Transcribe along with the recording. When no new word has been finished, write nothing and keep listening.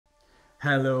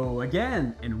Hello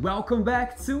again and welcome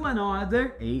back to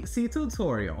another AC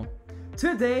tutorial.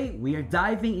 Today we are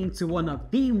diving into one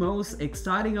of the most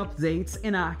exciting updates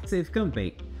in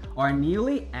ActiveCampaign, our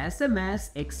newly SMS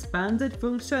expanded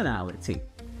functionality.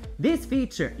 This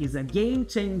feature is a game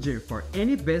changer for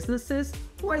any businesses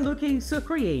who are looking to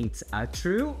create a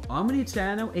true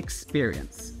omnichannel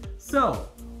experience. So,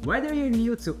 whether you're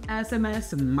new to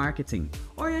SMS marketing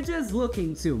or you're just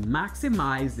looking to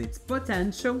maximize its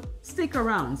potential, stick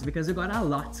around because we got a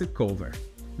lot to cover.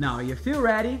 Now you feel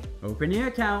ready? Open your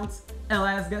accounts and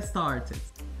let's get started.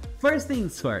 First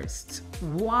things first,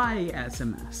 why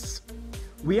SMS?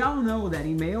 We all know that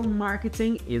email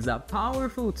marketing is a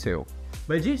powerful tool,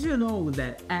 but did you know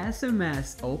that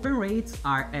SMS open rates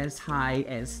are as high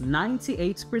as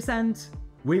 98%?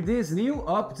 With this new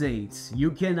update,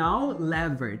 you can now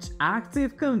leverage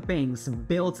ActiveCampaign's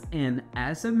built-in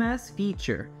SMS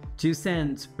feature to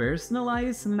send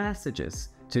personalized messages,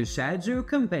 to schedule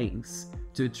campaigns,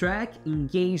 to track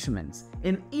engagements,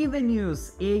 and even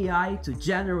use AI to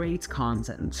generate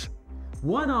content.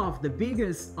 One of the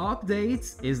biggest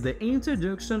updates is the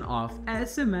introduction of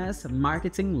SMS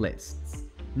marketing lists.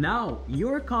 Now,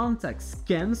 your contacts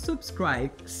can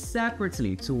subscribe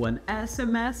separately to an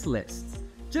SMS list,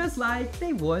 just like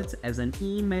they would as an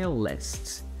email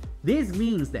list. This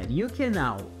means that you can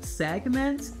now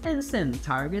segment and send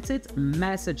targeted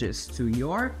messages to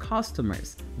your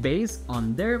customers based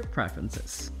on their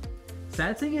preferences.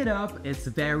 Setting it up is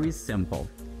very simple.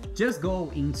 Just go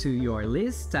into your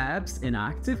list tabs in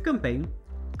ActiveCampaign,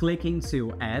 click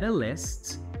into Add a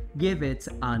List, give it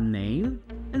a name,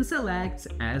 and select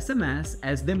SMS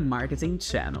as the marketing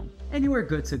channel, and you are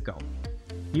good to go.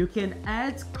 You can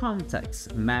add contacts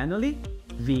manually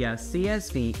via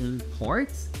CSV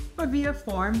import or via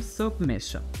form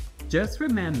submission. Just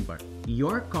remember,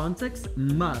 your contacts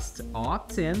must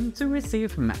opt in to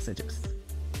receive messages.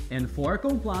 And for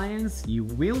compliance, you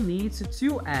will need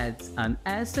to add an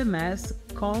SMS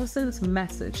consent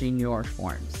message in your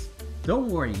forms. Don't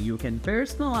worry, you can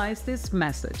personalize this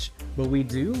message, but we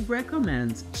do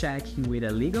recommend checking with a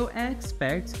legal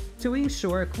expert to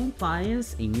ensure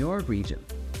compliance in your region.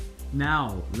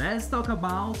 Now, let's talk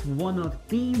about one of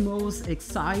the most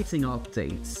exciting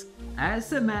updates,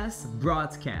 SMS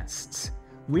broadcasts.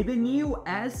 With the new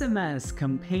SMS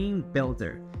campaign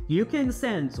builder, you can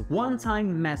send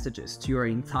one-time messages to your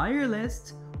entire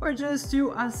list or just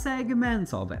to a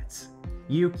segment of it.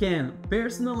 You can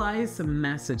personalize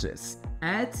messages,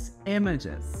 add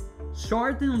images,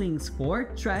 shorten links for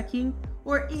tracking,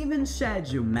 or even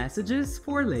schedule messages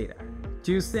for later.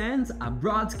 To send a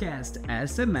broadcast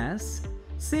SMS,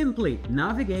 simply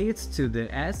navigate to the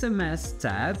SMS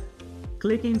tab,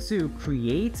 click into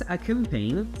Create a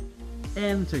Campaign,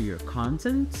 enter your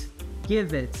content,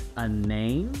 give it a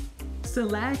name,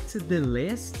 select the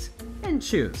list, and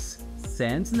choose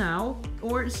Send Now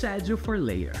or Schedule for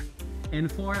Later.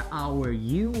 And for our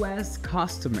US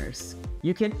customers,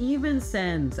 you can even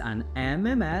send an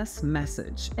MMS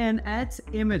message and add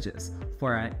images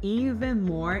for an even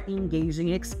more engaging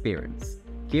experience.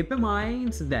 Keep in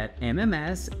mind that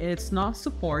MMS is not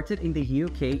supported in the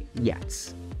UK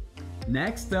yet.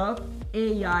 Next up,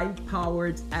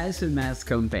 AI-powered SMS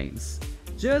campaigns.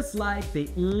 Just like the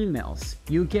emails,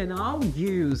 you can now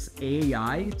use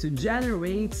AI to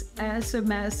generate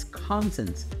SMS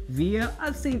content via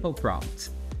a simple prompt.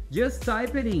 Just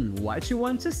type it in what you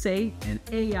want to say and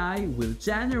AI will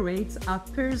generate a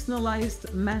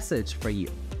personalized message for you.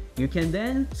 You can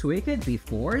then tweak it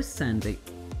before sending.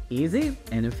 Easy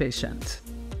and efficient.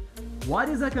 What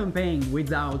is a campaign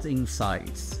without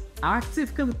insights?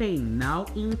 ActiveCampaign now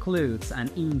includes an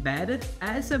embedded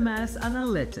SMS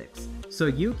analytics, so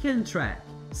you can track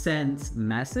send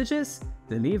messages,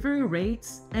 delivery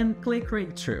rates, and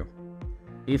click-rate through.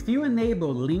 If you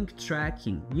enable link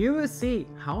tracking, you will see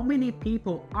how many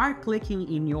people are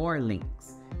clicking in your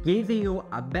links, giving you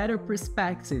a better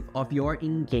perspective of your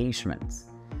engagement.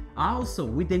 Also,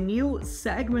 with the new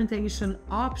segmentation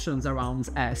options around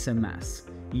SMS,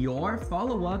 your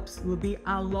follow-ups will be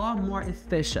a lot more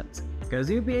efficient because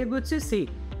you'll be able to see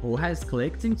who has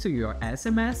clicked into your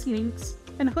SMS links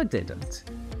and who didn't.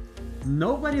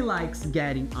 Nobody likes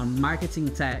getting a marketing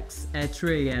text at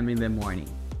 3 AM in the morning,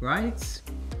 right?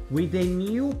 With the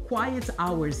new quiet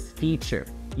hours feature,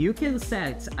 you can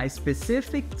set a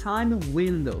specific time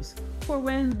windows for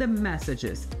when the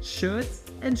messages should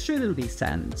and shouldn't be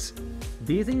sent.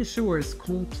 This ensures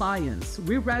compliance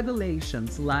with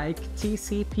regulations like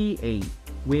TCPA,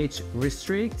 which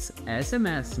restricts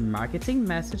SMS marketing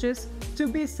messages to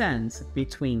be sent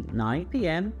between 9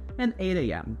 PM and 8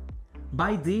 AM.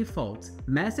 By default,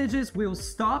 messages will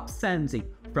stop sending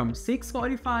from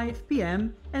 6:45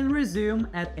 p.m. and resume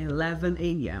at 11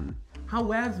 a.m.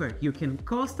 However, you can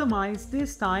customize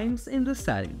these times in the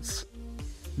settings.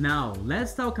 Now,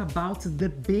 let's talk about the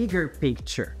bigger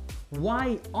picture.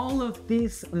 Why all of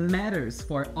this matters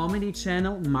for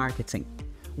omnichannel marketing.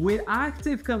 With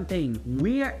ActiveCampaign,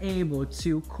 we are able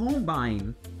to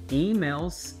combine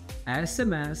emails,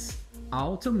 SMS,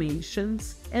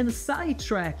 automations, and site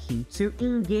tracking to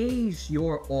engage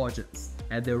your audience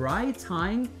at the right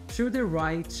time through the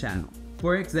right channel.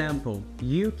 For example,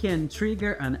 you can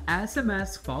trigger an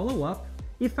SMS follow-up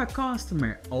if a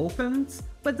customer opens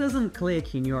but doesn't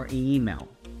click in your email.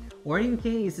 Or in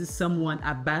case someone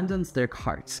abandons their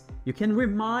cart, you can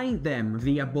remind them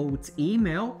via both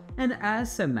email and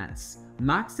SMS,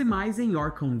 maximizing your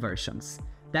conversions.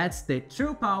 That's the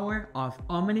true power of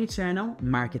omnichannel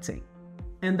marketing.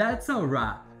 And that's a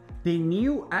wrap. The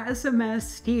new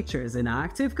SMS features in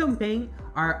ActiveCampaign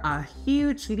are a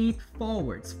huge leap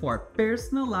forwards for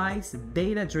personalized,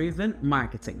 data-driven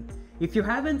marketing. If you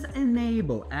haven't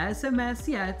enabled SMS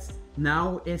yet,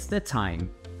 now is the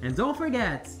time. And don't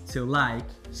forget to like,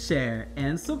 share,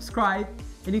 and subscribe.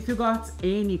 And if you got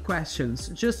any questions,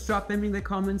 just drop them in the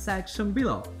comment section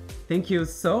below. Thank you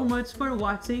so much for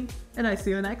watching, and I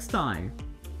see you next time.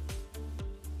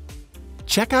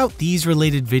 Check out these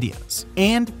related videos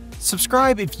and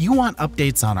subscribe if you want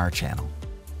updates on our channel.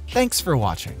 Thanks for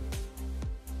watching.